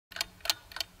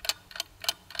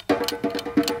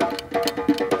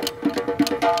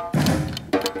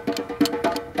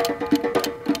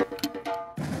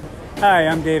Hi,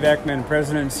 I'm Dave Eckmann,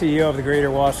 President and CEO of the Greater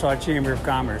Wausau Chamber of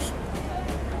Commerce.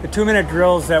 The 2-minute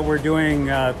drills that we're doing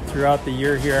throughout the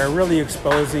year here are really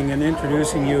exposing and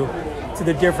introducing you to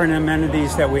the different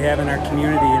amenities that we have in our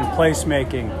community in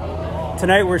placemaking.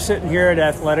 Tonight we're sitting here at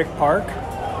Athletic Park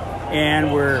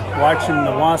and we're watching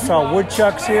the Wausau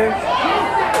woodchucks here,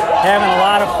 having a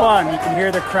lot of fun. You can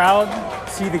hear the crowd,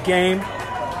 see the game.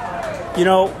 You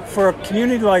know, for a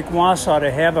community like Wausau to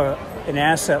have an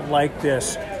asset like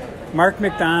this, Mark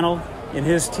McDonald and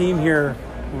his team here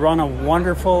run a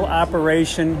wonderful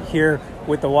operation here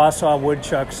with the Wausau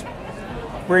Woodchucks.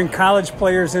 Bring college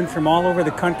players in from all over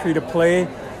the country to play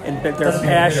and their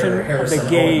passion of the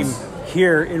game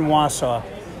here in Wausau,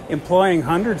 employing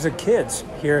hundreds of kids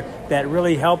here that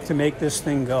really help to make this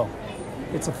thing go.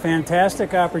 It's a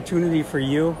fantastic opportunity for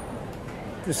you,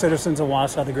 the citizens of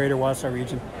Wausau, the Greater Wausau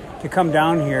region, to come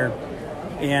down here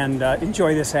and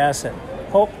enjoy this asset.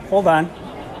 Hold on.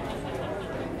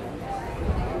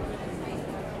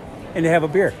 And to have a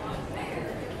beer.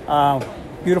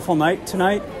 Beautiful night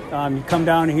tonight. You come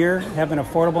down here, have an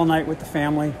affordable night with the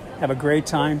family, have a great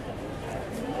time.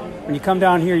 When you come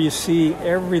down here, you see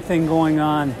everything going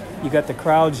on. You got the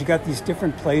crowds, you got these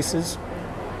different places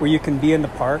where you can be in the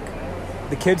park.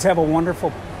 The kids have a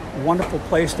wonderful, wonderful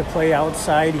place to play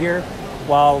outside here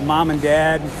while mom and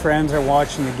dad and friends are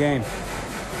watching the game.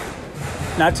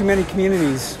 Not too many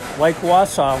communities like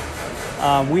Wausau.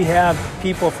 We have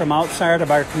people from outside of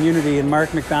our community, and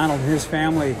Mark McDonald and his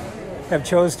family have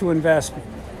chose to invest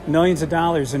millions of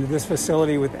dollars into this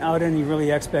facility without any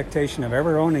really expectation of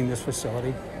ever owning this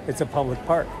facility. It's a public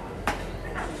park.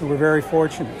 So we're very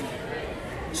fortunate.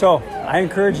 So I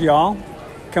encourage you all,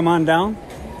 come on down,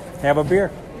 have a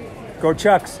beer. Go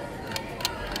Chucks.